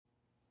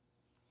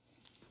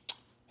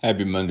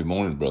Happy Monday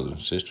morning, brothers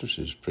and sisters.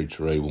 This is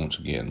Preacher Ray once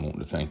again, wanting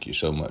to thank you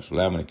so much for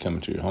allowing me to come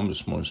into your home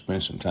this morning,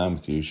 spend some time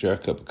with you, share a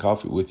cup of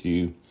coffee with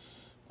you,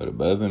 but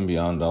above and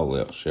beyond all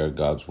else, share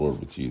God's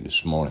Word with you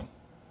this morning.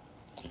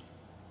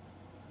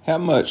 How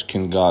much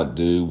can God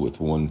do with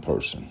one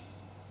person?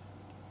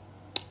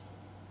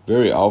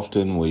 Very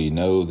often we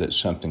know that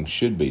something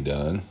should be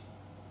done,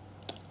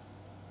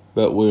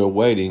 but we are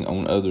waiting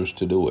on others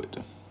to do it.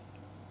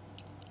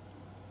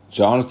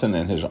 Jonathan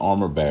and his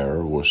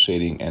armor-bearer were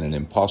sitting in an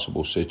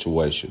impossible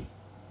situation,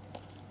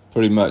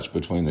 pretty much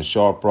between the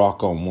sharp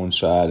rock on one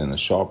side and the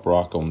sharp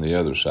rock on the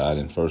other side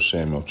in 1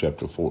 Samuel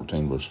chapter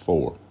 14, verse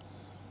 4.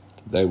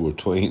 They were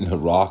between a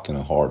rock and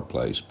a hard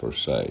place, per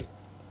se.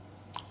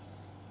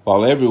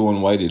 While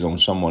everyone waited on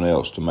someone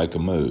else to make a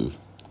move,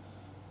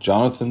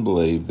 Jonathan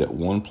believed that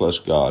one plus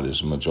God is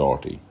a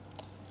majority.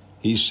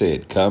 He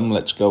said, "Come,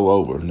 let's go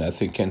over.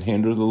 Nothing can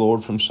hinder the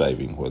Lord from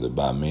saving, whether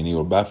by many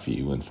or by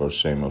few," in 1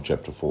 Samuel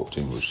chapter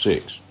 14, verse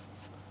 6.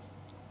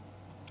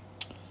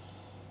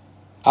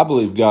 I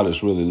believe God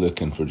is really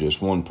looking for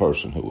just one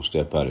person who will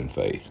step out in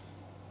faith.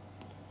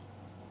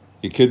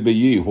 It could be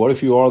you. What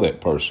if you are that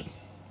person?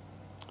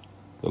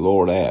 The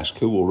Lord asked,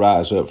 "Who will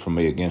rise up for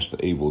me against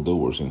the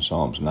evildoers?" in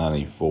Psalms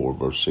 94,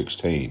 verse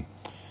 16.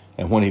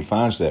 And when he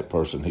finds that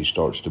person, he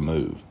starts to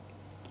move.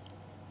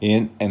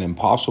 In an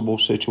impossible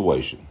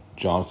situation,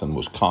 Jonathan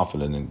was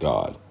confident in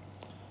God,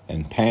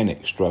 and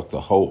panic struck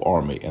the whole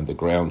army and the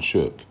ground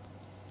shook.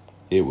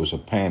 It was a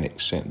panic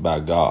sent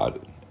by God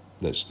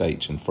that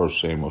states in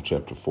 1 Samuel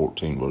chapter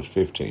 14, verse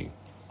 15.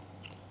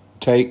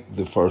 Take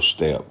the first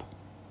step,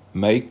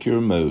 make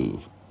your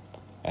move,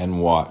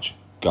 and watch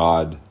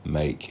God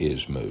make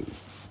his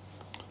move.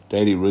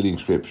 Daily reading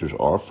scriptures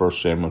are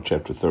 1 Samuel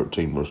chapter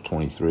 13, verse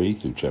 23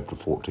 through chapter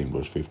 14,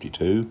 verse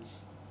 52.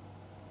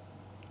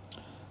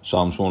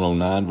 Psalms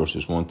 109,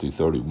 verses 1 through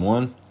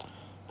 31.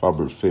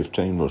 Proverbs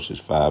 15, verses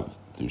 5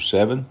 through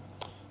 7.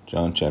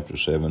 John chapter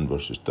 7,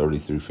 verses 30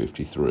 through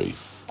 53.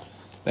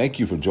 Thank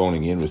you for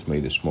joining in with me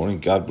this morning.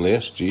 God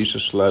bless.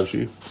 Jesus loves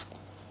you,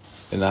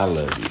 and I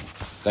love you.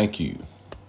 Thank you.